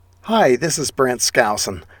Hi, this is Brent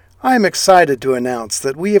Skousen. I am excited to announce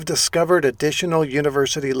that we have discovered additional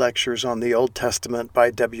university lectures on the Old Testament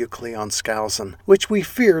by W. Cleon Skousen, which we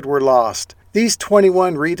feared were lost. These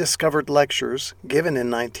 21 rediscovered lectures, given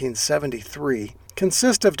in 1973,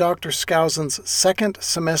 consist of Dr. Skousen's second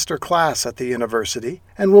semester class at the university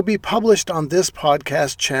and will be published on this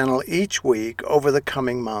podcast channel each week over the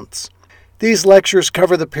coming months. These lectures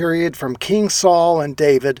cover the period from King Saul and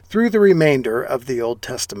David through the remainder of the Old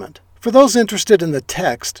Testament. For those interested in the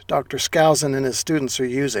text Dr. Skousen and his students are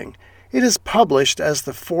using, it is published as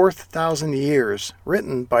The Fourth Thousand Years,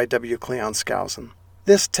 written by W. Cleon Skousen.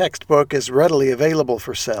 This textbook is readily available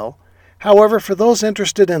for sale. However, for those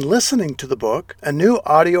interested in listening to the book, a new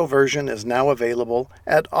audio version is now available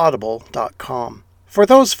at audible.com. For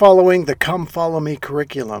those following the Come Follow Me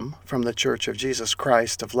curriculum from the Church of Jesus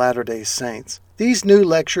Christ of Latter-day Saints, these new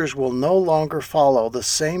lectures will no longer follow the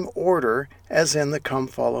same order as in the Come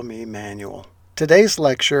Follow Me manual. Today's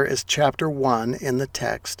lecture is chapter 1 in the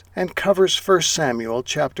text and covers 1 Samuel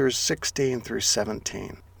chapters 16 through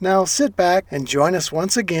 17. Now sit back and join us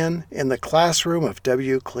once again in the classroom of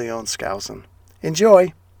W. Cleon Skousen.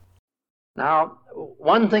 Enjoy! Now,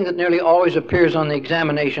 one thing that nearly always appears on the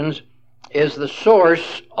examinations is the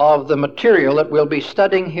source of the material that we'll be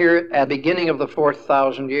studying here at the beginning of the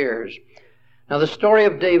 4,000 years. Now, the story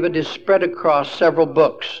of David is spread across several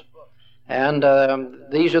books, and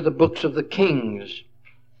these are the books of the kings.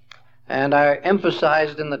 And I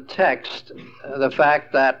emphasized in the text the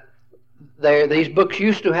fact that these books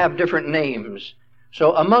used to have different names.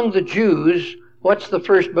 So among the Jews, what's the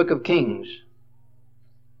first book of Kings?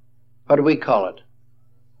 What do we call it?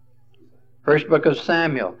 First book of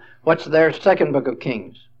Samuel. What's their second book of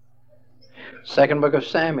Kings? Second book of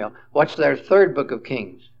Samuel. What's their third book of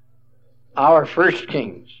Kings? Our first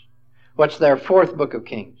Kings. What's their fourth book of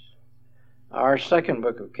Kings? Our second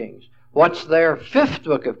book of Kings. What's their fifth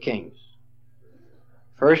book of Kings?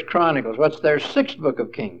 First Chronicles. What's their sixth book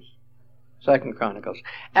of Kings? Second Chronicles.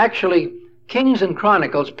 Actually, Kings and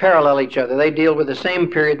Chronicles parallel each other. They deal with the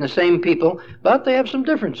same period and the same people, but they have some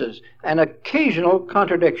differences and occasional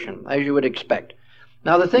contradiction, as you would expect.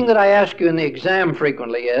 Now, the thing that I ask you in the exam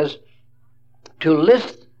frequently is to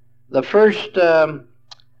list the first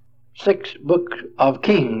 6 books of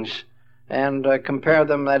Kings and compare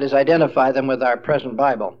them, that is, identify them with our present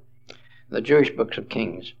Bible, the Jewish books of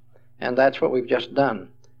Kings. And that's what we've just done.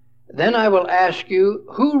 Then I will ask you,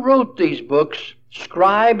 who wrote these books,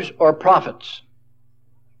 scribes or prophets?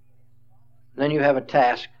 Then you have a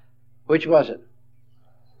task. Which was it?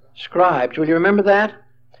 Scribes. Will you remember that?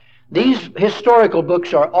 These historical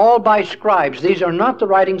books are all by scribes. These are not the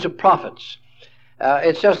writings of prophets.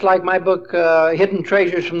 It's just like my book, Hidden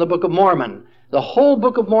Treasures from the Book of Mormon. The whole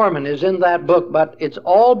Book of Mormon is in that book, but it's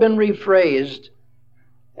all been rephrased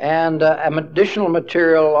and additional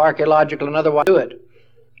material, archaeological and otherwise, to it.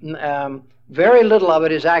 Very little of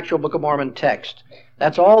it is actual Book of Mormon text.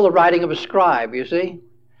 That's all the writing of a scribe, you see.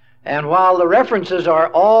 And while the references are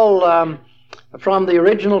all from the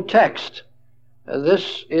original text,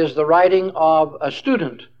 this is the writing of a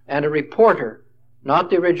student and a reporter, not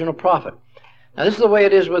the original prophet. Now, this is the way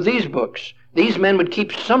it is with these books. These men would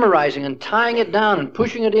keep summarizing and tying it down and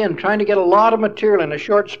pushing it in, trying to get a lot of material in a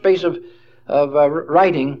short space of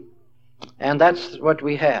writing, and that's what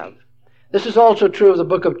we have. This is also true of the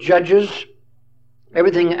book of Judges.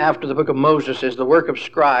 Everything after the book of Moses is the work of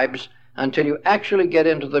scribes until you actually get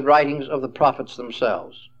into the writings of the prophets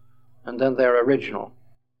themselves, and then they're original.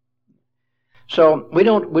 So we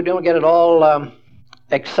don't get at all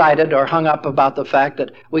excited or hung up about the fact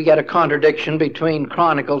that we get a contradiction between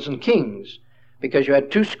Chronicles and Kings, because you had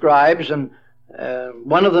 2 scribes, and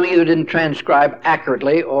one of them either didn't transcribe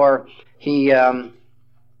accurately or he thought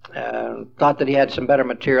that he had some better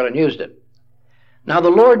material and used it. Now the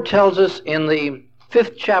Lord tells us in the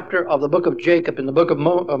 5th chapter of the book of Jacob in the Book of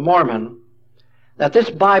Mormon that this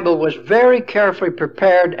Bible was very carefully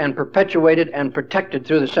prepared and perpetuated and protected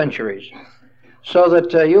through the centuries, so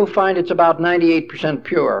that you'll find it's about 98%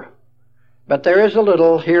 pure. But there is a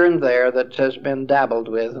little here and there that has been dabbled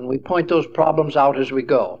with, and we point those problems out as we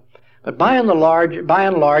go. But by and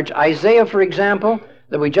large, Isaiah, for example,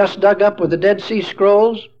 that we just dug up with the Dead Sea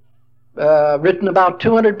Scrolls, written about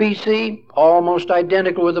 200 BC, almost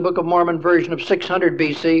identical with the Book of Mormon version of 600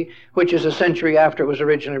 BC, which is a century after it was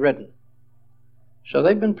originally written. So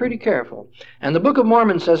they've been pretty careful. And the Book of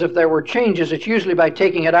Mormon says if there were changes, it's usually by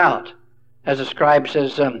taking it out. As a scribe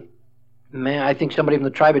says, man, I think somebody from the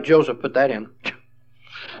tribe of Joseph put that in.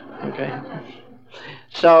 Okay.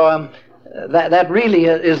 So that really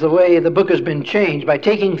is the way the book has been changed, by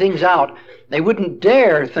taking things out They wouldn't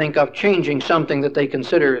dare think of changing something that they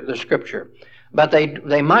consider the Scripture. But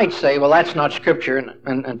they might say, well, that's not Scripture,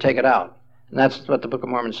 and take it out. And that's what the Book of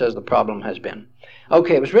Mormon says the problem has been.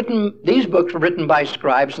 Okay, these books were written by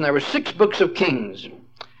scribes, and there were 6 books of Kings.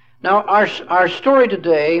 Now, our story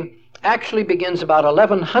today actually begins about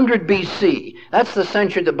 1100 BC. That's the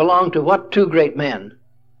century that belonged to what 2 great men?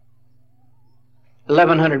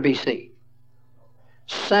 1100 BC.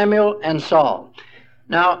 Samuel and Saul.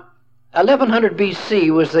 Now, 1100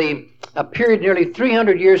 BC was a period nearly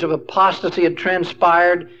 300 years of apostasy had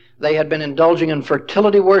transpired. They had been indulging in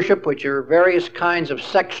fertility worship, which are various kinds of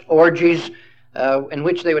sex orgies in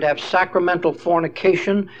which they would have sacramental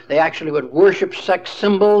fornication. They actually would worship sex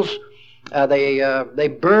symbols.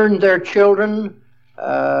 They burned their children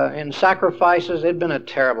in sacrifices. It had been a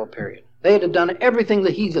terrible period. They had done everything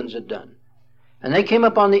the heathens had done. And they came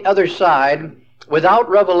up on the other side without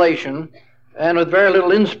revelation and with very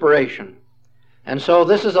little inspiration. And so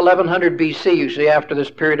this is 1100 BC, you see, after this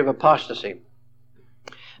period of apostasy.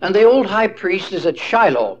 And the old high priest is at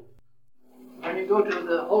Shiloh. When you go to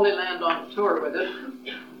the Holy Land on tour with us,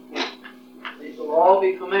 these will all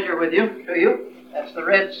be familiar to you. That's the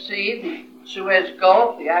Red Sea, the Suez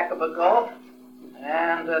Gulf, the Aqaba Gulf,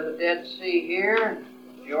 and the Dead Sea here,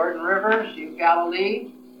 Jordan River, Sea of Galilee.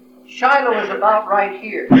 Shiloh is about right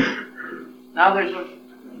here. Now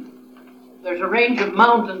there's a range of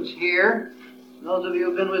mountains here. Those of you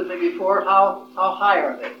who've been with me before, how high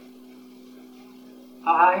are they?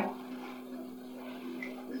 How high?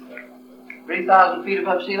 3,000 feet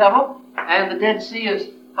above sea level. And the Dead Sea is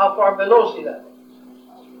how far below sea level?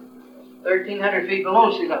 1,300 feet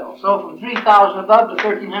below sea level. So from 3,000 above to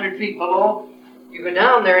 1,300 feet below, you go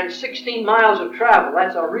down there in 16 miles of travel.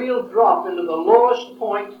 That's a real drop into the lowest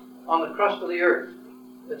point on the crust of the earth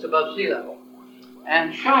that's above sea level.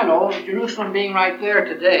 And Shiloh, Jerusalem being right there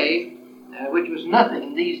today, which was nothing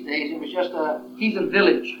in these days, it was just a heathen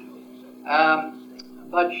village.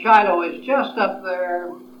 But Shiloh is just up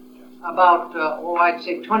there about, I'd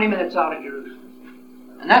say 20 minutes out of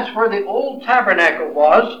Jerusalem. And that's where the old tabernacle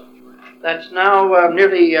was. That's now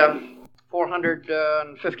nearly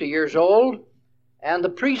 450 years old. And the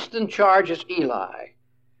priest in charge is Eli.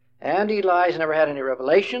 And Eli's never had any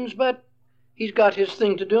revelations, but he's got his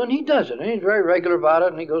thing to do, and he does it. And he's very regular about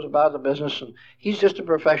it, and he goes about the business. And he's just a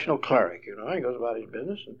professional cleric, you know. He goes about his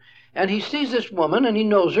business. And he sees this woman, and he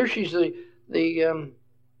knows her. She's the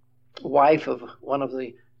wife of one of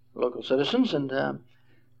the local citizens, and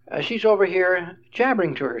she's over here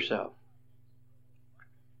jabbering to herself.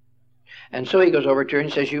 And so he goes over to her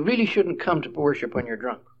and says, "You really shouldn't come to worship when you're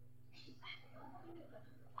drunk."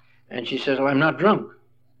 And she says, "Well, I'm not drunk.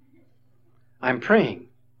 I'm praying."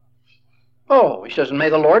 "Oh," he says, "and may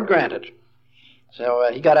the Lord grant it." So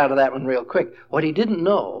he got out of that one real quick. What he didn't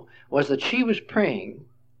know was that she was praying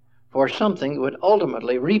for something that would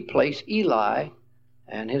ultimately replace Eli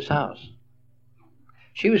and his house.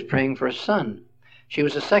 She was praying for a son. She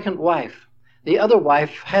was a second wife. The other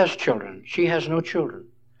wife has children. She has no children.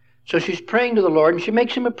 So she's praying to the Lord, and she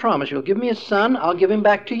makes him a promise. "You'll give me a son, I'll give him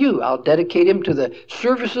back to you. I'll dedicate him to the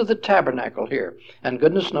service of the tabernacle here." And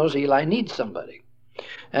goodness knows Eli needs somebody.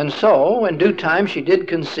 And so, in due time, she did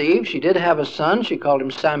conceive. She did have a son. She called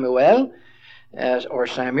him Samuel, or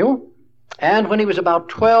Samuel. And when he was about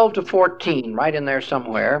 12 to 14, right in there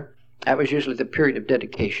somewhere, that was usually the period of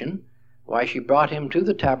dedication, why, she brought him to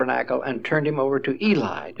the tabernacle and turned him over to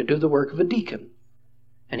Eli to do the work of a deacon.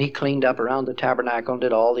 And he cleaned up around the tabernacle and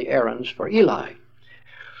did all the errands for Eli.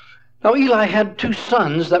 Now, Eli had 2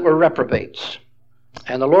 sons that were reprobates.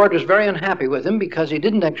 And the Lord was very unhappy with him because he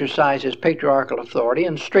didn't exercise his patriarchal authority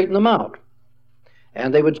and straighten them out.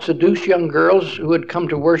 And they would seduce young girls who had come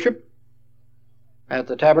to worship at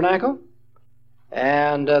the tabernacle.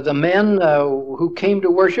 And the men who came to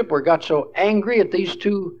worship got so angry at these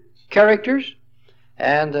 2 characters,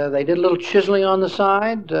 and they did a little chiseling on the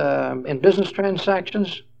side in business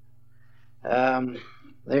transactions.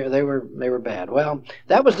 They were bad. Well,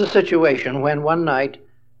 that was the situation when one night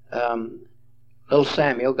little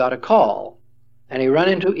Samuel got a call, and he ran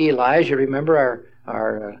into Eli, as you remember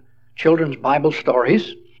our children's Bible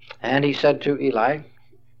stories, and he said to Eli,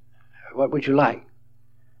 "What would you like?"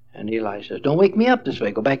 And Eli says, "Don't wake me up this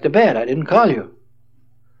way. Go back to bed. I didn't call you."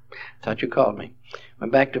 "Thought you called me."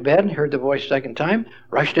 Went back to bed, heard the voice second time,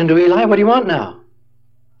 rushed into Eli. "What do you want now?"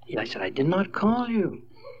 Eli said, "I did not call you.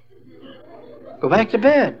 Go back to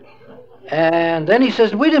bed." And then he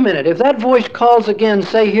says, "Wait a minute. If that voice calls again,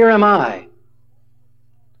 say, 'Here am I.'"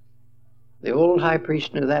 The old high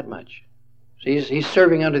priest knew that much. So he's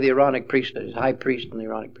serving under the Aaronic priesthood. He's high priest in the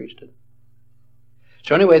Aaronic priesthood.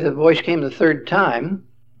 So anyway, the voice came the third time,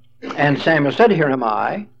 And Samuel said, "Here am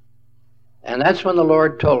I." And that's when the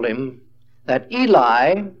Lord told him that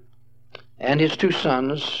Eli and his 2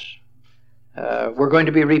 sons were going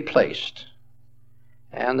to be replaced,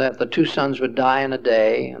 and that the 2 sons would die in a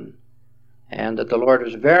day, and that the Lord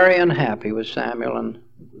was very unhappy with Samuel and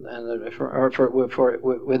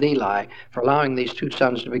with Eli for allowing these 2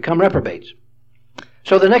 sons to become reprobates.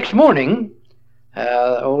 So the next morning,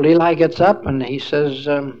 old Eli gets up and he says,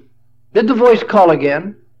 "Did the voice call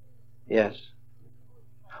again?" "Yes."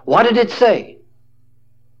 "What did it say?"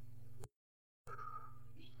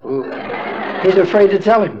 Ooh. He's afraid to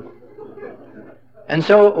tell him. And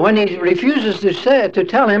so when he refuses to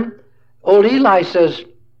tell him, old Eli says,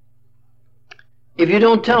 "If you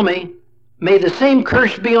don't tell me, may the same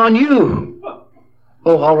curse be on you."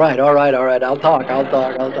 "Oh, all right, I'll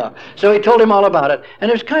talk. So he told him all about it. And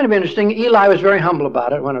it was kind of interesting. Eli was very humble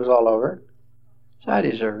about it when it was all over. So I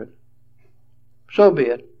deserve it. So be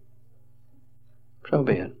it. So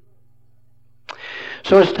be it.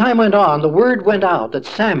 So as time went on, the word went out that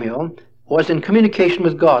Samuel was in communication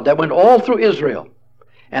with God. That went all through Israel.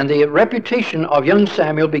 And the reputation of young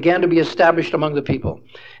Samuel began to be established among the people.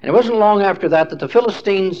 And it wasn't long after that the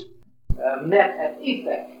Philistines met at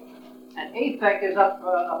Aphek. And Aphek is up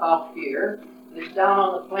about here. It's down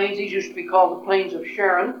on the plains. These used to be called the Plains of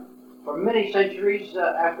Sharon. For many centuries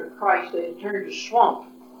after Christ, they had turned to swamp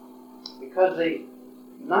because the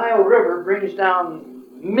Nile River brings down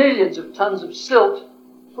millions of tons of silt,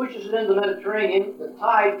 pushes it into the Mediterranean. The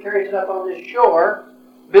tide carries it up on this shore,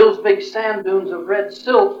 builds big sand dunes of red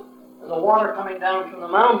silt, and the water coming down from the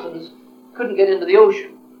mountains couldn't get into the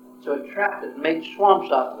ocean. So it trapped it and made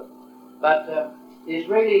swamps out of it. But the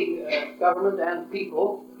Israeli government and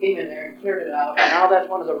people came in there and cleared it out. And now that's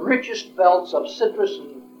one of the richest belts of citrus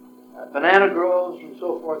and banana groves and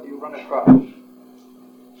so forth you run across.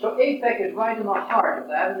 So Aphek is right in the heart of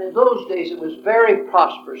that. And in those days it was very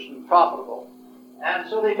prosperous and profitable. And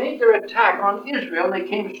so they made their attack on Israel, and they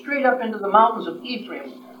came straight up into the mountains of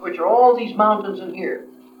Ephraim, which are all these mountains in here.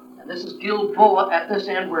 And this is Gilboa at this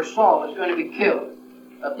end where Saul is going to be killed.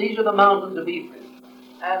 But these are the mountains of Ephraim.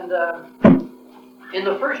 And in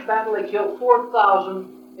the first battle, they killed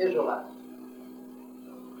 4,000 Israelites.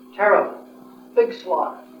 Terrible. Big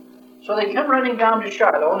slaughter. So they came running down to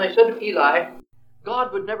Shiloh, and they said to Eli,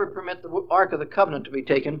 God would never permit the Ark of the Covenant to be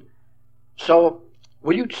taken. So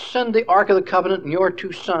will you send the Ark of the Covenant and your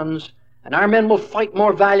 2 sons, and our men will fight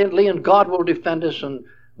more valiantly, and God will defend us, and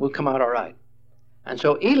we'll come out all right. And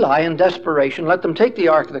so Eli, in desperation, let them take the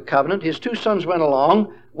Ark of the Covenant. His 2 sons went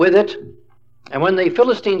along with it. And when the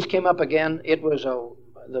Philistines came up again, it was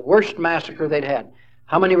the worst massacre they'd had.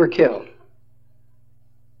 How many were killed?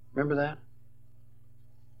 Remember that?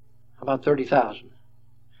 About 30,000.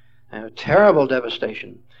 Terrible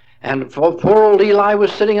devastation. And poor old Eli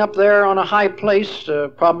was sitting up there on a high place,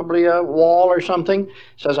 probably a wall or something. It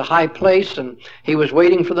says a high place, and he was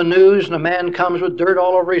waiting for the news, and a man comes with dirt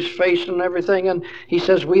all over his face and everything, and he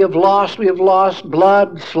says, we have lost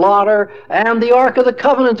blood, slaughter, and the Ark of the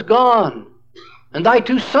Covenant's gone, and thy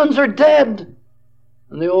 2 sons are dead.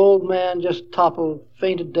 And the old man just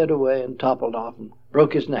fainted dead away and toppled off and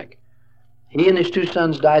broke his neck. He and his 2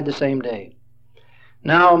 sons died the same day.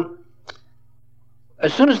 Now,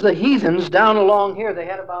 as soon as the heathens down along here, they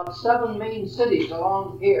had about 7 main cities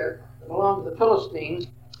along here that belonged to the Philistines,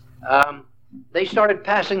 they started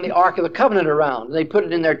passing the Ark of the Covenant around. They put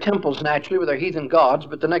it in their temples naturally with their heathen gods,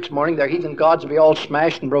 but the next morning their heathen gods would be all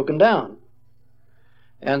smashed and broken down.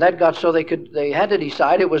 And that got so they had to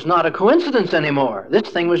decide it was not a coincidence anymore. This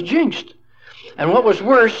thing was jinxed. And what was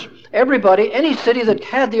worse, any city that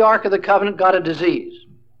had the Ark of the Covenant got a disease.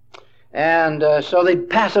 And so they'd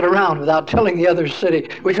pass it around without telling the other city,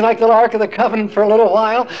 would you like the Ark of the Covenant for a little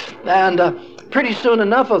while? And pretty soon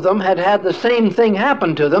enough of them had the same thing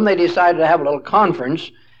happen to them. They decided to have a little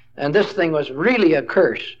conference, and this thing was really a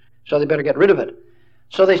curse, so they better get rid of it.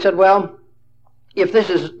 So they said, well, if this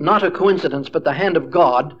is not a coincidence but the hand of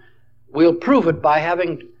God, we'll prove it by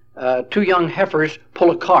having 2 young heifers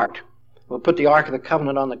pull a cart. We'll put the Ark of the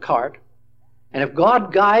Covenant on the cart. And if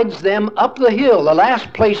God guides them up the hill, the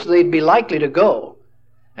last place they'd be likely to go,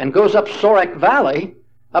 and goes up Sorek Valley,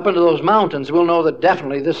 up into those mountains, we'll know that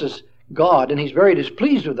definitely this is God, and He's very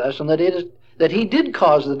displeased with us, and that He did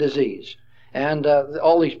cause the disease and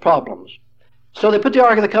all these problems. So they put the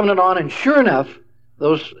Ark of the Covenant on, and sure enough,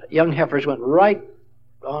 those young heifers went right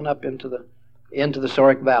on up into the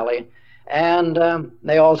Sorek Valley, and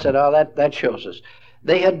they all said, "Oh, that shows us."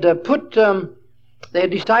 They had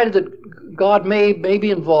decided that God may be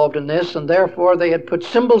involved in this, and therefore they had put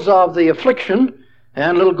symbols of the affliction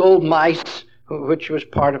and little gold mice which was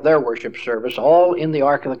part of their worship service, all in the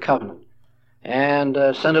Ark of the Covenant, and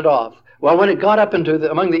sent it off. Well, when it got up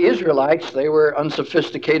among the Israelites, they were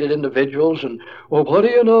unsophisticated individuals, and, well, what do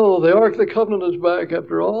you know? The Ark of the Covenant is back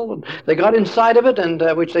after all. And they got inside of it, and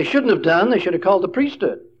which they shouldn't have done. They should have called the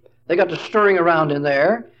priesthood. They got to stirring around in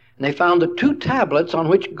there, and they found the 2 tablets on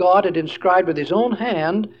which God had inscribed with his own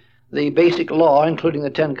hand the basic law, including the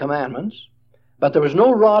 10 Commandments. But there was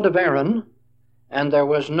no rod of Aaron, and there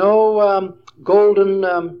was no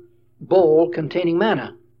golden bowl containing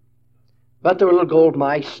manna. But there were little gold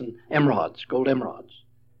mice and emeralds, gold emeralds.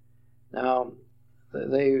 Now,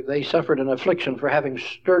 they suffered an affliction for having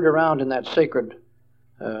stirred around in that sacred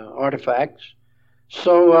artifacts.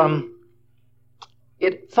 So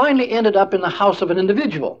it finally ended up in the house of an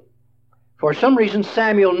individual. For some reason,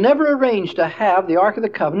 Samuel never arranged to have the Ark of the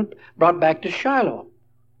Covenant brought back to Shiloh.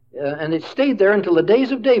 And it stayed there until the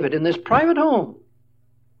days of David in this private home.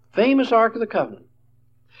 Famous Ark of the Covenant.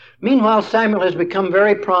 Meanwhile, Samuel has become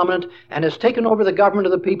very prominent and has taken over the government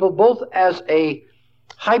of the people, both as a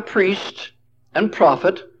high priest and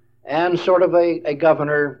prophet and sort of a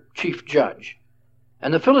governor, chief judge.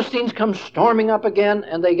 And the Philistines come storming up again,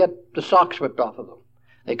 and they get the socks whipped off of them.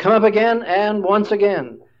 They come up again, and once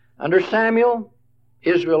again, under Samuel,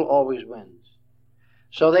 Israel always wins.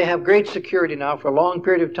 So they have great security now for a long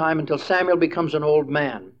period of time until Samuel becomes an old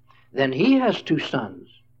man. Then he has 2 sons,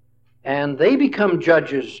 and they become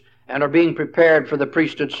judges and are being prepared for the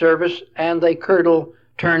priesthood service, and they curdle,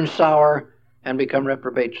 turn sour, and become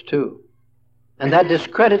reprobates too. And that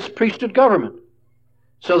discredits priesthood government.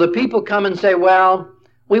 So the people come and say, well,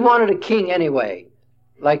 we wanted a king anyway,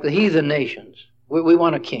 like the heathen nations. We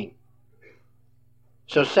want a king.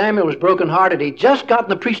 So Samuel was brokenhearted. He'd just gotten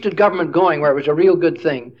the priesthood government going where it was a real good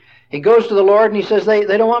thing. He goes to the Lord and he says, they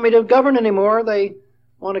don't want me to govern anymore. They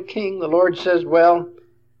want a king. The Lord says, well,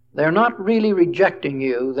 they're not really rejecting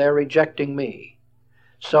you, they're rejecting me.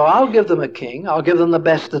 So I'll give them a king, I'll give them the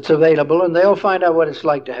best that's available, and they'll find out what it's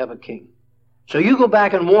like to have a king. So you go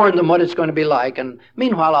back and warn them what it's going to be like, and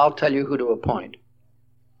meanwhile I'll tell you who to appoint.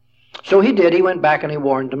 So he did. He went back and he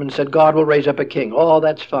warned them and said, God will raise up a king. Oh,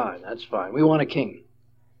 that's fine, that's fine. We want a king.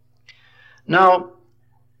 Now,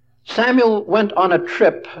 Samuel went on a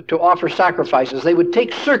trip to offer sacrifices. They would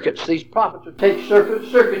take circuits. These prophets would take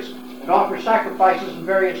circuits and offer sacrifices in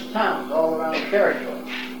various towns all around the territory.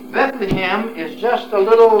 Bethlehem is just a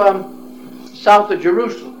little south of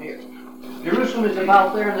Jerusalem here. Jerusalem is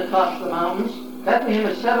about there in the tops of the mountains. Bethlehem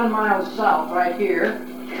is 7 miles south right here.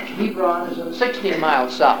 Hebron is 16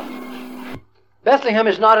 miles south. Bethlehem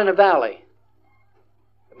is not in a valley.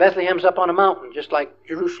 Bethlehem's up on a mountain, just like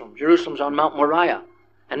Jerusalem. Jerusalem's on Mount Moriah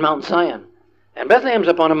and Mount Zion. And Bethlehem's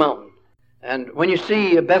up on a mountain. And when you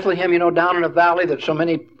see Bethlehem, down in a valley that so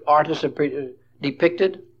many artists have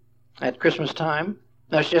depicted at Christmas time,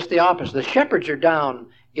 that's just the opposite. The shepherds are down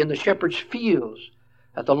in the shepherds' fields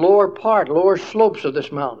at the lower slopes of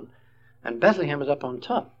this mountain. And Bethlehem is up on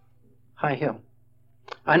top, high hill.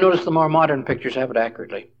 I noticed the more modern pictures have it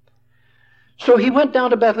accurately. So he went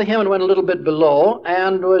down to Bethlehem and went a little bit below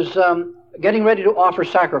and was getting ready to offer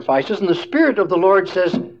sacrifices. And the Spirit of the Lord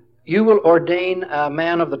says, you will ordain a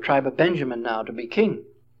man of the tribe of Benjamin now to be king.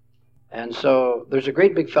 And so there's a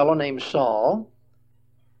great big fellow named Saul,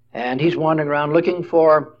 and he's wandering around looking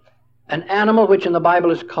for an animal which in the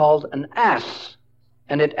Bible is called an ass.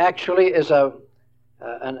 And it actually is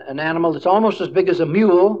an animal that's almost as big as a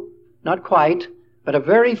mule, not quite, but a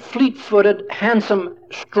very fleet-footed, handsome,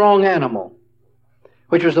 strong animal,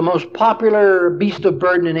 which was the most popular beast of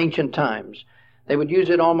burden in ancient times. They would use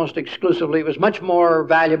it almost exclusively. It was much more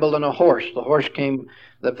valuable than a horse.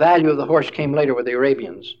 The value of the horse came later with the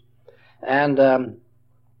Arabians. And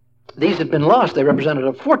these had been lost. They represented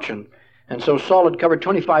a fortune. And so Saul had covered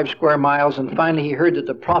 25 square miles, and finally he heard that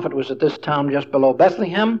the prophet was at this town just below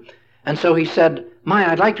Bethlehem. And so he said,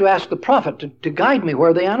 I'd like to ask the prophet to guide me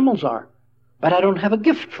where the animals are, but I don't have a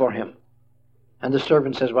gift for him. And the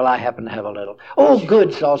servant says, well, I happen to have a little. Oh,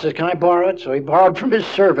 good, Saul says, can I borrow it? So he borrowed from his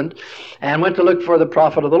servant and went to look for the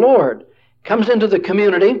prophet of the Lord. Comes into the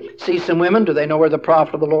community, sees some women. Do they know where the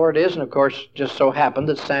prophet of the Lord is? And of course, just so happened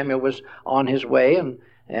that Samuel was on his way and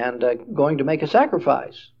going to make a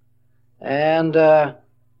sacrifice. And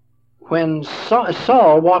when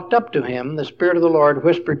Saul walked up to him, the Spirit of the Lord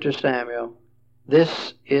whispered to Samuel,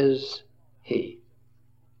 this is he.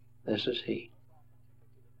 This is he.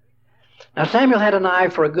 Now, Samuel had an eye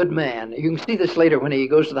for a good man. You can see this later when he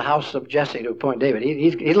goes to the house of Jesse to appoint David.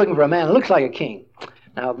 He's looking for a man that looks like a king.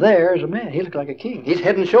 Now, there's a man. He looks like a king. He's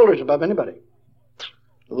head and shoulders above anybody.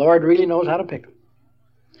 The Lord really knows how to pick him.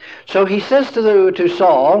 So he says to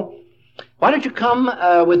Saul, Why don't you come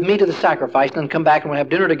with me to the sacrifice and then come back and we'll have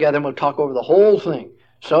dinner together and we'll talk over the whole thing.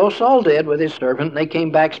 So Saul did with his servant, and they came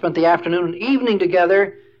back, spent the afternoon and evening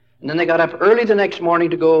together, and then they got up early the next morning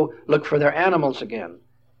to go look for their animals again.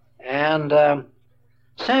 And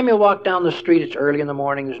Samuel walked down the street. It's early in the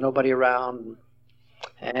morning. There's nobody around.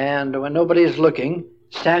 And when nobody is looking,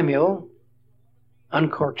 Samuel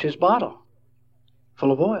uncorks his bottle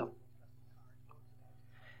full of oil.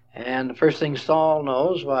 And the first thing Saul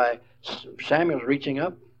knows, why, Samuel's reaching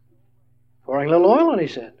up, pouring a little oil on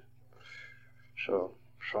his head. So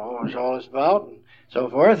Saul is all this about, and so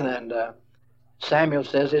forth. And Samuel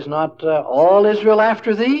says, "Is not all Israel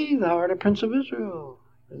after thee? Thou art a prince of Israel."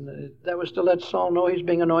 And that was to let Saul know he's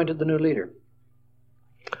being anointed the new leader.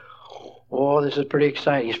 Oh, this is pretty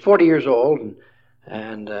exciting. He's 40 years old,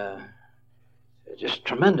 and just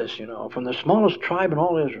tremendous, from the smallest tribe in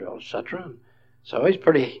all Israel, etc. So he's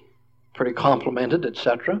pretty complimented,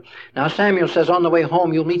 etc. Now Samuel says, on the way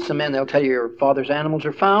home, you'll meet some men. They'll tell you your father's animals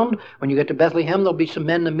are found. When you get to Bethlehem, there'll be some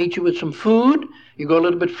men to meet you with some food. You go a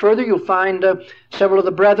little bit further, you'll find several of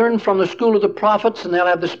the brethren from the school of the prophets, and they'll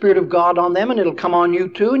have the Spirit of God on them, and it'll come on you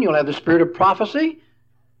too, and you'll have the spirit of prophecy.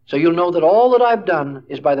 So you'll know that all that I've done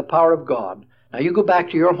is by the power of God. Now you go back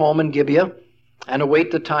to your home in Gibeah and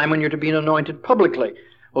await the time when you're to be anointed publicly.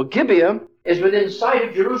 Well, Gibeah is within sight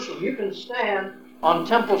of Jerusalem. You can stand on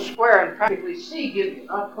Temple Square and practically see Gibeah.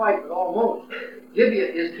 Not quite, but almost. Gibeah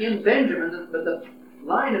is in Benjamin, but the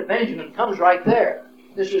line of Benjamin comes right there.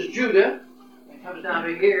 This is Judah. It comes down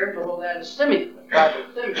to here. Below that is Simeon, the tribe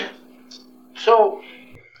of Simeon. So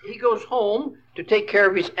he goes home to take care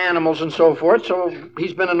of his animals and so forth. So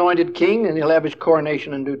he's been anointed king, and he'll have his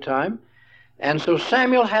coronation in due time. And so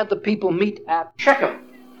Samuel had the people meet at Shechem.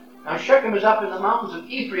 Now Shechem is up in the mountains of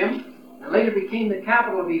Ephraim, and later became the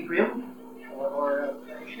capital of Ephraim,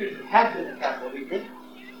 had been the capital of Ephraim.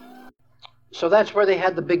 So that's where they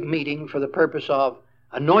had the big meeting for the purpose of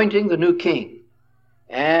anointing the new king.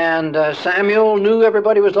 And Samuel knew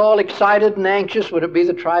everybody was all excited and anxious. Would it be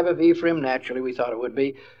the tribe of Ephraim? Naturally, we thought it would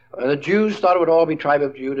be. The Jews thought it would all be tribe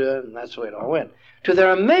of Judah, and that's the way it all went. To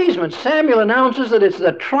their amazement, Samuel announces that it's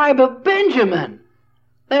the tribe of Benjamin.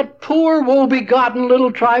 That poor, woe-begotten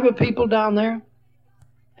little tribe of people down there.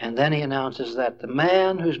 And then he announces that the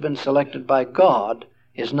man who's been selected by God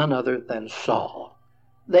is none other than Saul.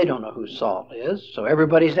 They don't know who Saul is, so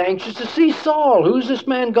everybody's anxious to see Saul. Who's this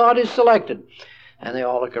man God has selected? And they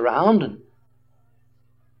all look around and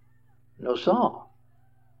no Saul.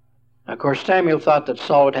 Now, of course, Samuel thought that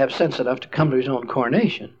Saul would have sense enough to come to his own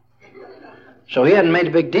coronation. So he hadn't made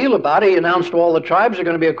a big deal about it. He announced to all the tribes there's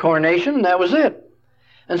going to be a coronation, and that was it.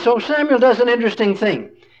 And so Samuel does an interesting thing.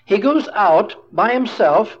 He goes out by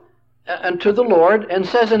himself and to the Lord and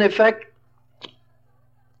says, in effect,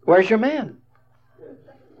 "Where's your man?"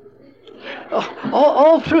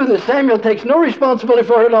 All through this, Samuel takes no responsibility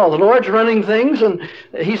for it at all. The Lord's running things, and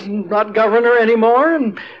he's not governor anymore,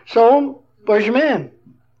 and so, where's your man?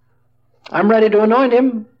 I'm ready to anoint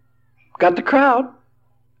him. Got the crowd.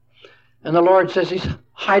 And the Lord says he's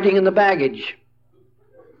hiding in the baggage.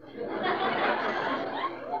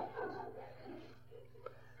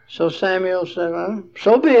 So Samuel said, well,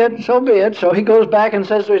 so be it, so be it. So he goes back and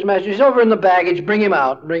says to his master, he's over in the baggage, bring him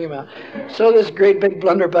out, bring him out. So this great big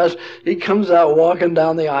blunderbuss, he comes out walking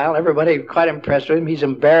down the aisle. Everybody quite impressed with him. He's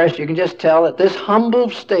embarrassed. You can just tell at this humble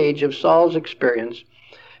stage of Saul's experience,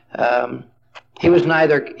 he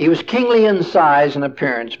was kingly in size and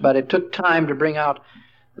appearance, but it took time to bring out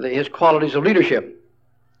his qualities of leadership.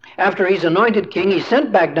 After he's anointed king, he's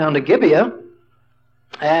sent back down to Gibeah,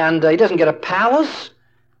 and he doesn't get a palace.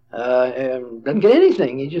 Doesn't get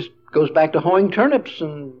anything. He just goes back to hoeing turnips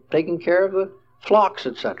and taking care of the flocks,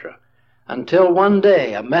 etc. Until one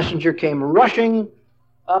day a messenger came rushing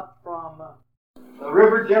up from the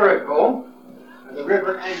river Jericho, the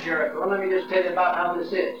river and Jericho. Let me just tell you about how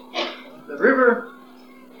this is. The river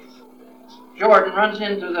Jordan runs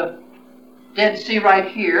into the Dead Sea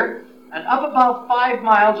right here, and up about 5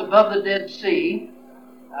 miles above the Dead Sea,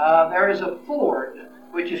 there is a ford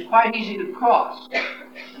which is quite easy to cross.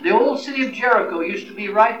 The old city of Jericho used to be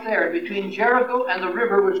right there. Between Jericho and the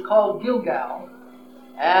river was called Gilgal.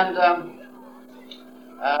 And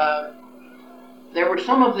there were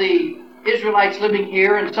some of the Israelites living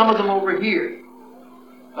here and some of them over here.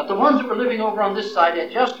 But the ones that were living over on this side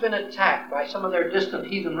had just been attacked by some of their distant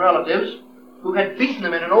heathen relatives who had beaten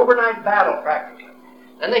them in an overnight battle practically.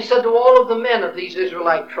 And they said to all of the men of these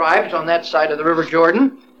Israelite tribes on that side of the river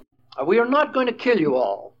Jordan, we are not going to kill you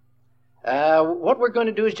all. What we're going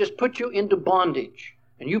to do is just put you into bondage,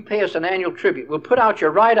 and you pay us an annual tribute. We'll put out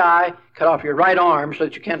your right eye, cut off your right arm so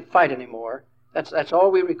that you can't fight anymore. That's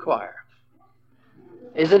all we require.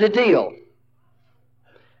 Is it a deal?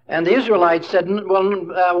 And the Israelites said,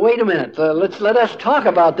 well, wait a minute. Let us talk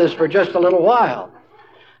about this for just a little while.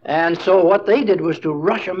 And so what they did was to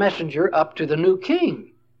rush a messenger up to the new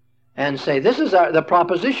king and say, this is the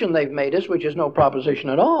proposition they've made us, which is no proposition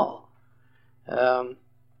at all.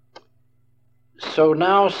 So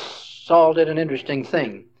now Saul did an interesting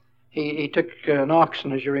thing. He took an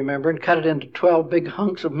oxen, as you remember, and cut it into 12 big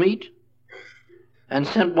hunks of meat and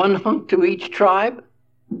sent one hunk to each tribe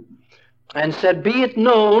and said, be it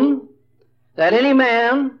known that any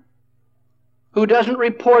man who doesn't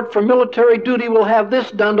report for military duty will have this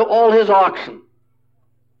done to all his oxen.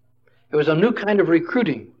 It was a new kind of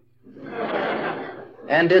recruiting.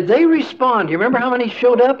 And did they respond? Do you remember how many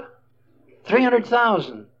showed up?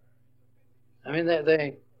 300,000. I mean,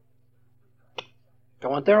 they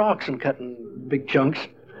don't want their oxen cut in big chunks.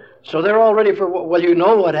 So they're all ready for, well, you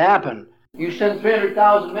know what happened. You sent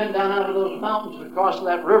 300,000 men down out of those mountains across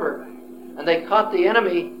that river, and they caught the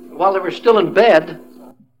enemy while they were still in bed,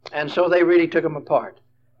 and so they really took them apart.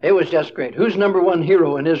 It was just great. Who's number one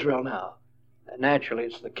hero in Israel now? Naturally,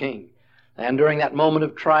 it's the king. And during that moment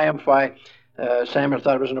of triumph, Samuel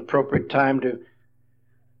thought it was an appropriate time to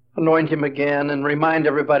anoint him again and remind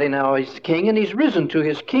everybody now he's king, and he's risen to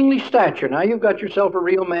his kingly stature. Now you've got yourself a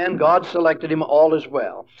real man. God selected him, all is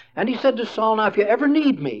well. And he said to Saul, now if you ever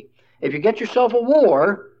need me, if you get yourself a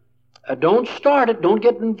war, don't start it, don't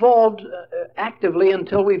get involved actively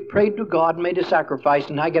until we've prayed to God and made a sacrifice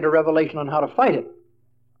and I get a revelation on how to fight it.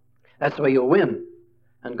 That's the way you'll win.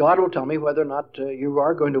 And God will tell me whether or not you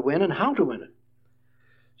are going to win and how to win it.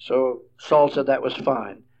 So Saul said that was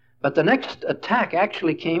fine. But the next attack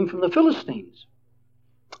actually came from the Philistines.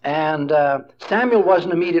 And Samuel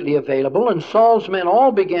wasn't immediately available, and Saul's men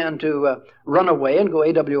all began to run away and go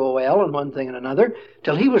AWOL and one thing and another,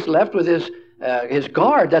 till he was left with his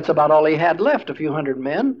guard. That's about all he had left, a few hundred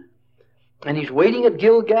men. And he's waiting at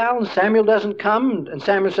Gilgal, and Samuel doesn't come. And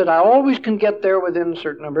Samuel said, I always can get there within a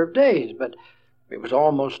certain number of days. But it was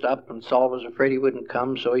almost up, and Saul was afraid he wouldn't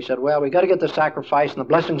come. So he said, well, we got to get the sacrifice and the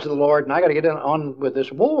blessings of the Lord, and I got to get on with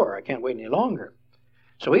this war. I can't wait any longer.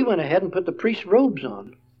 So he went ahead and put the priest's robes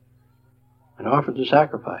on and offered the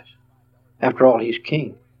sacrifice. After all, he's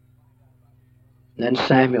king. And then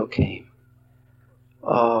Samuel came.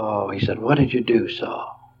 Oh, he said, what did you do,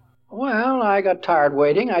 Saul? Well, I got tired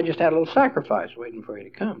waiting. I just had a little sacrifice waiting for you to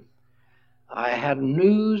come. I had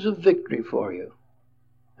news of victory for you,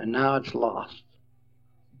 and now it's lost.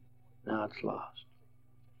 Now it's lost.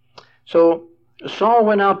 So Saul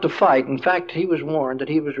went out to fight. In fact, he was warned that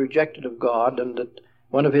he was rejected of God and that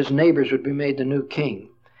one of his neighbors would be made the new king.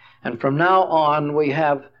 And from now on, we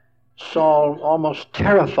have Saul almost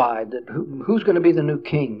terrified that who's going to be the new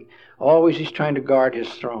king? Always he's trying to guard his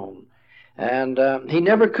throne. And he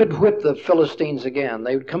never could whip the Philistines again.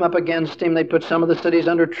 They would come up against him. They'd put some of the cities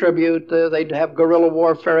under tribute. They'd have guerrilla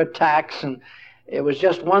warfare attacks. And it was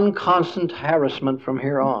just one constant harassment from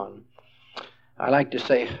here on. I like to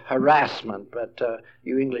say harassment, but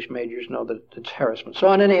you English majors know that it's harassment.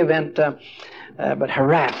 So in any event, but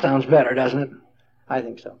harass sounds better, doesn't it? I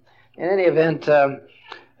think so. In any event,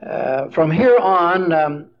 from here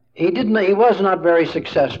on, he was not very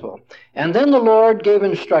successful. And then the Lord gave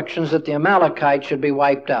instructions that the Amalekites should be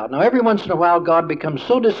wiped out. Now, every once in a while, God becomes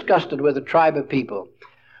so disgusted with a tribe of people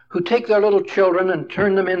who take their little children and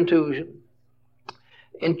turn them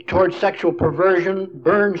towards sexual perversion,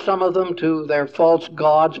 burn some of them to their false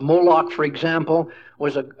gods. Moloch, for example,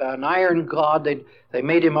 was an iron god. They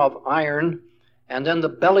made him of iron. And then the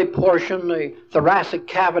belly portion, the thoracic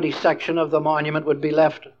cavity section of the monument would be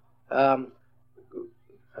left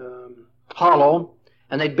hollow.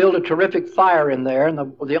 And they'd build a terrific fire in there, and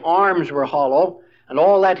the arms were hollow. And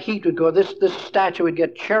all that heat would go, this statue would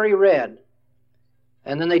get cherry red.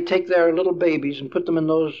 And then they'd take their little babies and put them in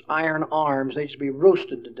those iron arms. They'd just be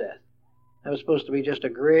roasted to death. That was supposed to be just a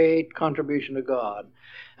great contribution to God.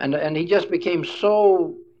 And he just became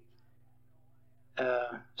so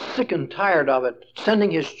sick and tired of it,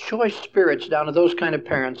 sending his choice spirits down to those kind of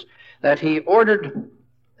parents, that he ordered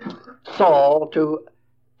Saul to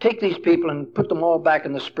take these people and put them all back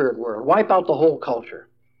in the spirit world, wipe out the whole culture,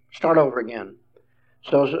 start over again.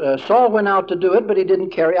 So Saul went out to do it, but he didn't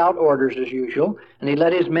carry out orders as usual, and he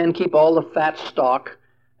let his men keep all the fat stock,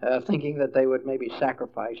 thinking that they would maybe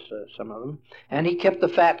sacrifice some of them, and he kept the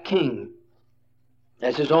fat king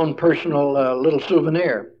as his own personal little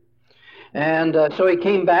souvenir. And so he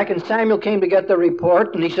came back, and Samuel came to get the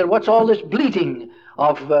report, and he said, what's all this bleating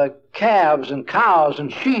of calves and cows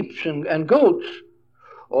and sheep and goats?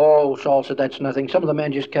 Oh, Saul said, that's nothing. Some of the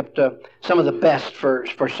men just kept some of the best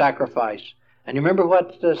for sacrifice. And you remember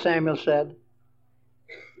what Samuel said?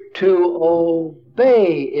 To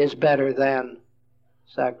obey is better than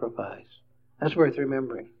sacrifice. That's worth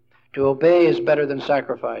remembering. To obey is better than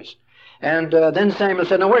sacrifice. And then Samuel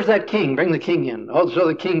said, now where's that king? Bring the king in. Oh, so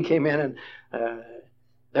the king came in, and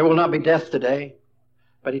there will not be death today.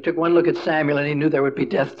 But he took one look at Samuel, and he knew there would be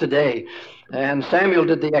death today. And Samuel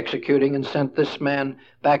did the executing and sent this man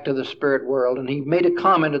back to the spirit world. And he made a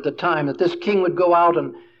comment at the time that this king would go out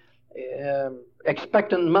and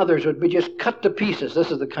expectant mothers would be just cut to pieces.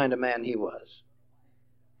 This is the kind of man he was.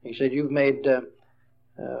 He said, you've made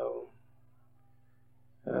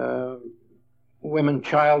women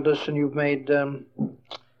childless, and you've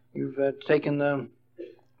taken the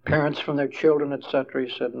parents from their children, etc.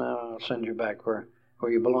 He said, no, I'll send you back where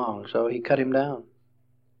you belong. So he cut him down.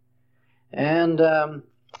 And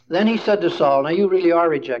then he said to Saul, now you really are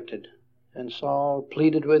rejected. And Saul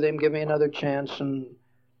pleaded with him, give me another chance, and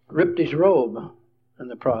ripped his robe in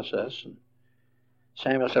the process. And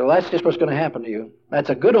Samuel said, well, that's just what's going to happen to you. That's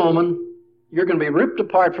a good omen. You're going to be ripped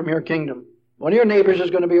apart from your kingdom. One of your neighbors is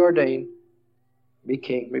going to be ordained, be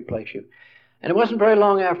king, replace you. And it wasn't very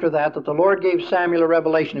long after that the Lord gave Samuel a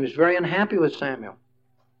revelation. He was very unhappy with Samuel.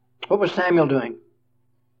 What was Samuel doing?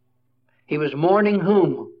 He was mourning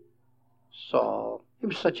whom? Saul. He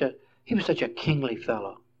was such a kingly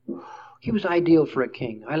fellow. He was ideal for a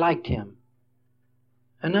king. I liked him.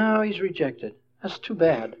 And now he's rejected. That's too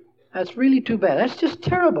bad. That's really too bad. That's just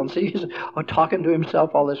terrible. And so he's talking to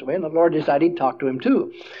himself all this way, and the Lord decided he'd talk to him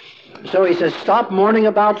too. So he says, stop mourning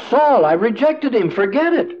about Saul. I rejected him.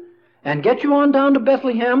 Forget it. And get you on down to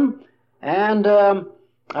Bethlehem, and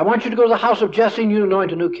I want you to go to the house of Jesse and you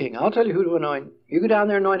anoint a new king. I'll tell you who to anoint. You go down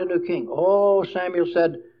there and anoint a new king. Oh, Samuel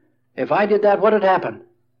said, if I did that, what would happen?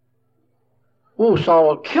 Oh, Saul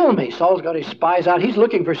will kill me. Saul's got his spies out. He's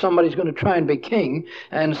looking for somebody who's going to try and be king,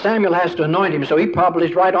 and Samuel has to anoint him, so he probably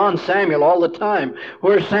is right on Samuel all the time.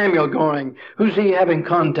 Where's Samuel going? Who's he having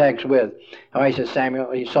contacts with? Oh, he says,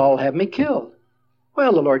 Saul will have me killed.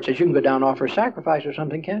 Well, the Lord says, you can go down and offer a sacrifice or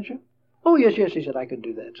something, can't you? Oh, yes, he said, I could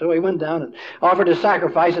do that. So he went down and offered a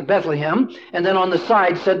sacrifice at Bethlehem, and then on the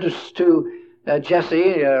side said to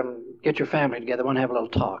Jesse, get your family together, I want to have a little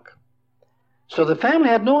talk. So the family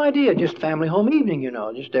had no idea, just family home evening,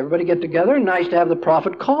 just everybody get together, and nice to have the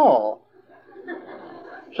prophet call.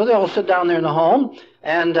 So they all sit down there in the home,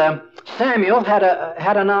 and Samuel had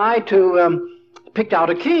an eye to picked out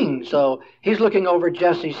a king. So he's looking over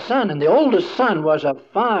Jesse's son, and the oldest son was a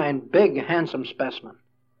fine, big, handsome specimen.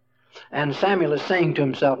 And Samuel is saying to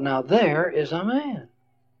himself, now there is a man,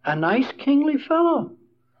 a nice kingly fellow.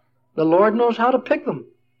 The Lord knows how to pick them.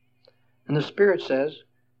 And the Spirit says,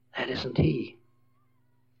 that isn't he.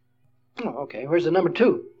 Oh, okay, where's the number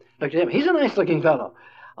two? Look at him. He's a nice looking fellow.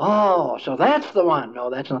 Oh, so that's the one. No,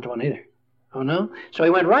 that's not the one either. Oh, no? So he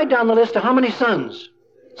went right down the list of how many sons?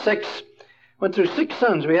 6. Went through 6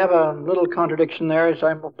 sons. We have a little contradiction there, as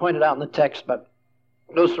I pointed out in the text, but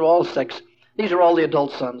those are all 6. These are all the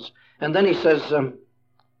adult sons. And then he says,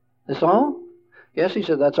 this all? Yes, he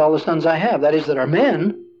said, that's all the sons I have. That is, that are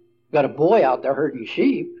men. Got a boy out there herding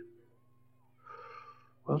sheep.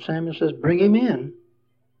 Well, Samuel says, bring him in.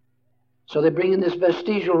 So they bring in this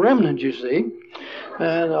vestigial remnant, you see,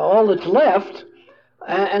 and all that's left.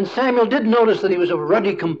 And Samuel did notice that he was of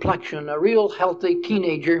ruddy complexion, a real healthy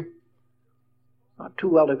teenager. Not too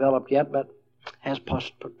well developed yet, but has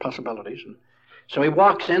possibilities. And so he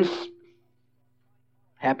walks in,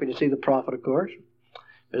 happy to see the prophet, of course,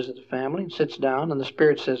 visits the family, sits down, and the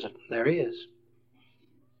Spirit says, there he is.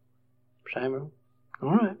 Samuel,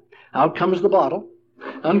 all right. Out comes the bottle,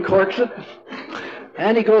 uncorks it,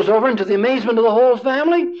 and he goes over, and to the amazement of the whole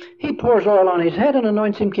family, he pours oil on his head and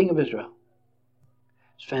anoints him king of Israel.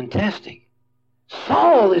 It's fantastic.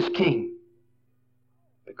 Saul is king.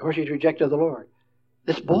 Of course, he's rejected the Lord.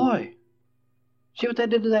 This boy. See what that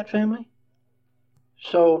did to that family?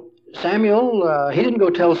 So Samuel, he didn't go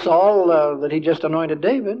tell Saul that he just anointed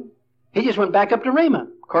David. He just went back up to Ramah,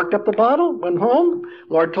 corked up the bottle, went home.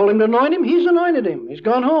 Lord told him to anoint him. He's anointed him. He's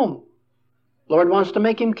gone home. Lord wants to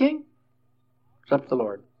make him king. It's up to the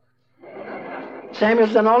Lord.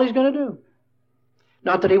 Samuel's done all he's going to do.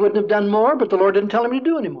 Not that he wouldn't have done more, but the Lord didn't tell him to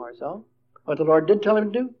do any more. So what the Lord did tell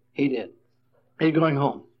him to do, he did. He's going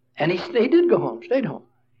home. And he did go home, stayed home.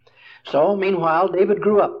 So meanwhile, David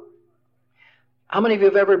grew up. How many of you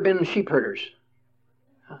have ever been sheep herders?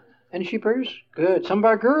 Any sheep herders? Good. Some of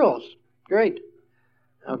our girls. Great.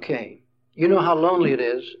 Okay. You know how lonely it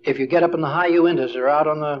is if you get up in the high Uintas or out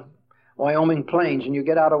on the Wyoming plains and you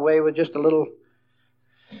get out away with just a little.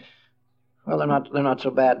 Well, they're not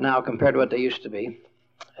so bad now compared to what they used to be.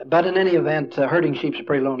 But in any event, herding sheep's a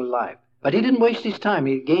pretty lonely life. But he didn't waste his time.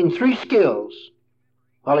 He gained 3 skills.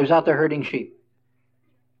 while he was out there herding sheep.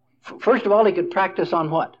 First of all, he could practice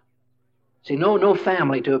on what? See, no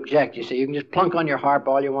family to object, you see. You can just plunk on your harp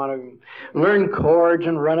all you want to, learn chords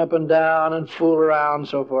and run up and down and fool around and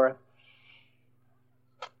so forth.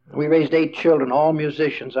 We raised 8 children, all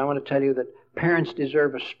musicians. I want to tell you that parents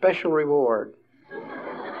deserve a special reward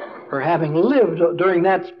for having lived during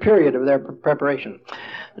that period of their preparation.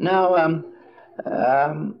 Now,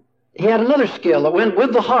 he had another skill that went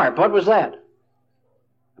with the harp. What was that?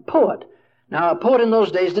 A poet. Now, a poet in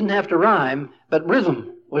those days didn't have to rhyme, but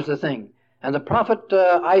rhythm was the thing. And the prophet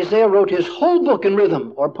Isaiah wrote his whole book in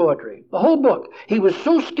rhythm or poetry. The whole book. He was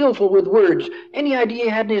so skillful with words. Any idea he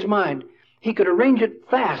had in his mind, he could arrange it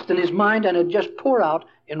fast in his mind and it'd just pour out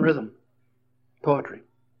in rhythm. Poetry.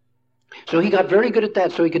 So he got very good at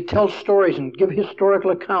that, so he could tell stories and give historical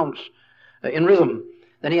accounts in rhythm.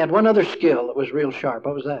 Then he had one other skill that was real sharp.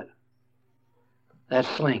 What was that? That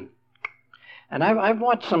sling. And I've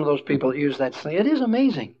watched some of those people use that sling. It is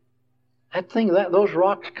amazing. That thing, those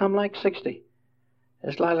rocks come like 60.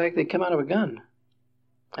 It's like they come out of a gun.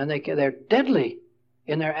 And they're deadly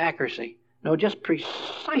in their accuracy. Know just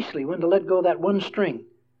precisely when to let go of that one string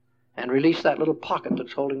and release that little pocket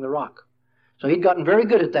that's holding the rock. So he'd gotten very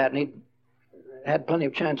good at that, and he'd had plenty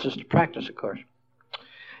of chances to practice, of course.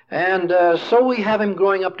 And so we have him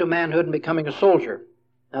growing up to manhood and becoming a soldier.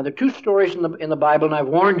 Now, there are 2 stories in the Bible, and I've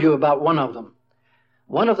warned you about one of them.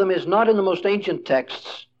 One of them is not in the most ancient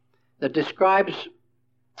texts, that describes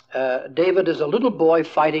David as a little boy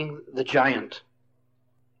fighting the giant.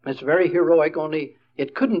 It's very heroic, only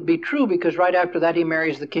it couldn't be true because right after that he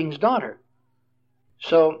marries the king's daughter.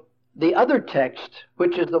 So the other text,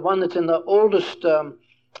 which is the one that's in the oldest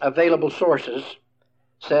available sources,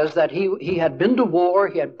 says that he had been to war,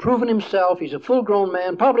 he had proven himself, he's a full-grown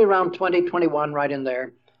man, probably around 20, 21, right in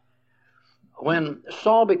there. When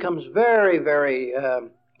Saul becomes very, very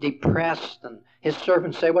depressed, and his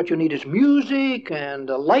servants say, what you need is music and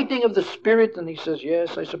a lighting of the Spirit. And he says,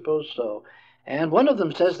 yes, I suppose so. And one of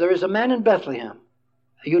them says, there is a man in Bethlehem.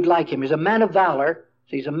 You'd like him. He's a man of valor.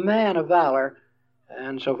 So he's a man of valor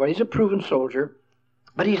and so forth. He's a proven soldier,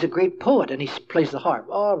 but he's a great poet, and he plays the harp.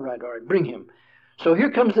 All right, bring him. So here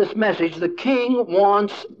comes this message. The king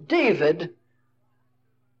wants David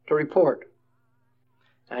to report.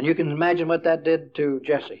 And you can imagine what that did to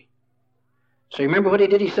Jesse. So you remember what he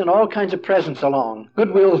did? He sent all kinds of presents along.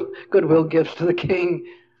 Goodwill gifts to the king.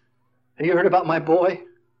 Have you heard about my boy?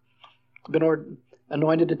 Been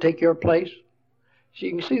anointed to take your place? So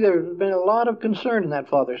you can see there's been a lot of concern in that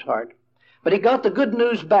father's heart. But he got the good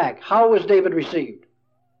news back. How was David received?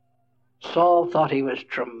 Saul thought he was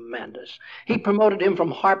tremendous. He promoted him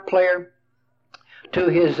from harp player to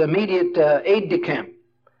his immediate aide-de-camp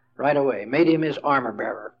right away. Made him his armor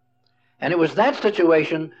bearer. And it was that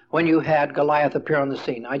situation when you had Goliath appear on the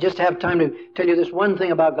scene. I just have time to tell you this one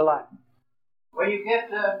thing about Goliath. When you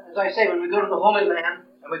get, as I say, when we go to the Holy Land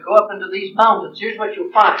and we go up into these mountains, here's what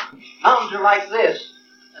you'll find. Mountains are like this,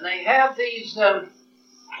 and they have these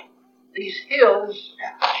hills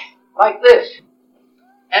like this.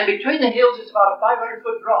 And between the hills, it's about a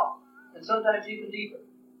 500-foot drop, and sometimes even deeper.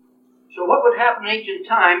 So what would happen in ancient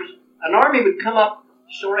times, an army would come up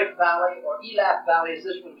Sorek Valley, or Elath Valley, as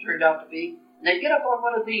this one turned out to be, and they'd get up on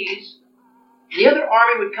one of these. The other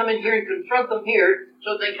army would come in here and confront them here,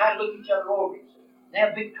 so they kind of look each other over. They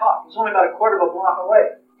have big talk. It's only about a quarter of a block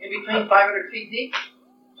away, in between 500 feet deep,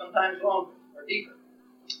 sometimes longer or deeper.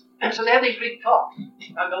 And so they have these big talks.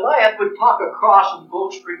 Now Goliath would talk across and Bow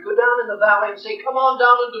Street, go down in the valley and say, come on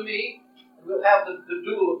down unto me, and we'll have the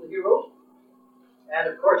duel of the heroes.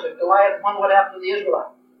 And of course, if Goliath won, what happened to the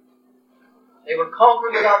Israelites? They were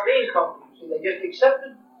conquered without being conquered. So they just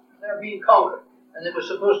accepted their being conquered. And it was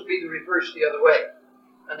supposed to be the reverse the other way.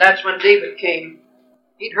 And that's when David came.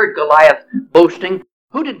 He'd heard Goliath boasting.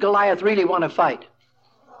 Who did Goliath really want to fight?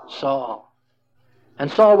 Saul.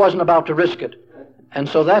 And Saul wasn't about to risk it. And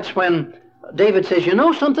so that's when David says, you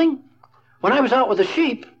know something? When I was out with the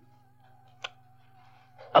sheep,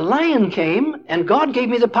 a lion came and God gave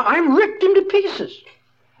me the power. I ripped him to pieces.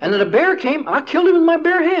 And then a bear came. I killed him with my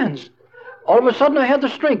bare hands. All of a sudden I had the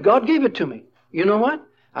strength. God gave it to me. You know what?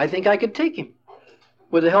 I think I could take him.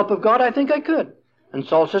 With the help of God, I think I could. And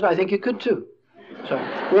Saul says, I think you could too.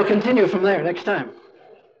 So we'll continue from there next time.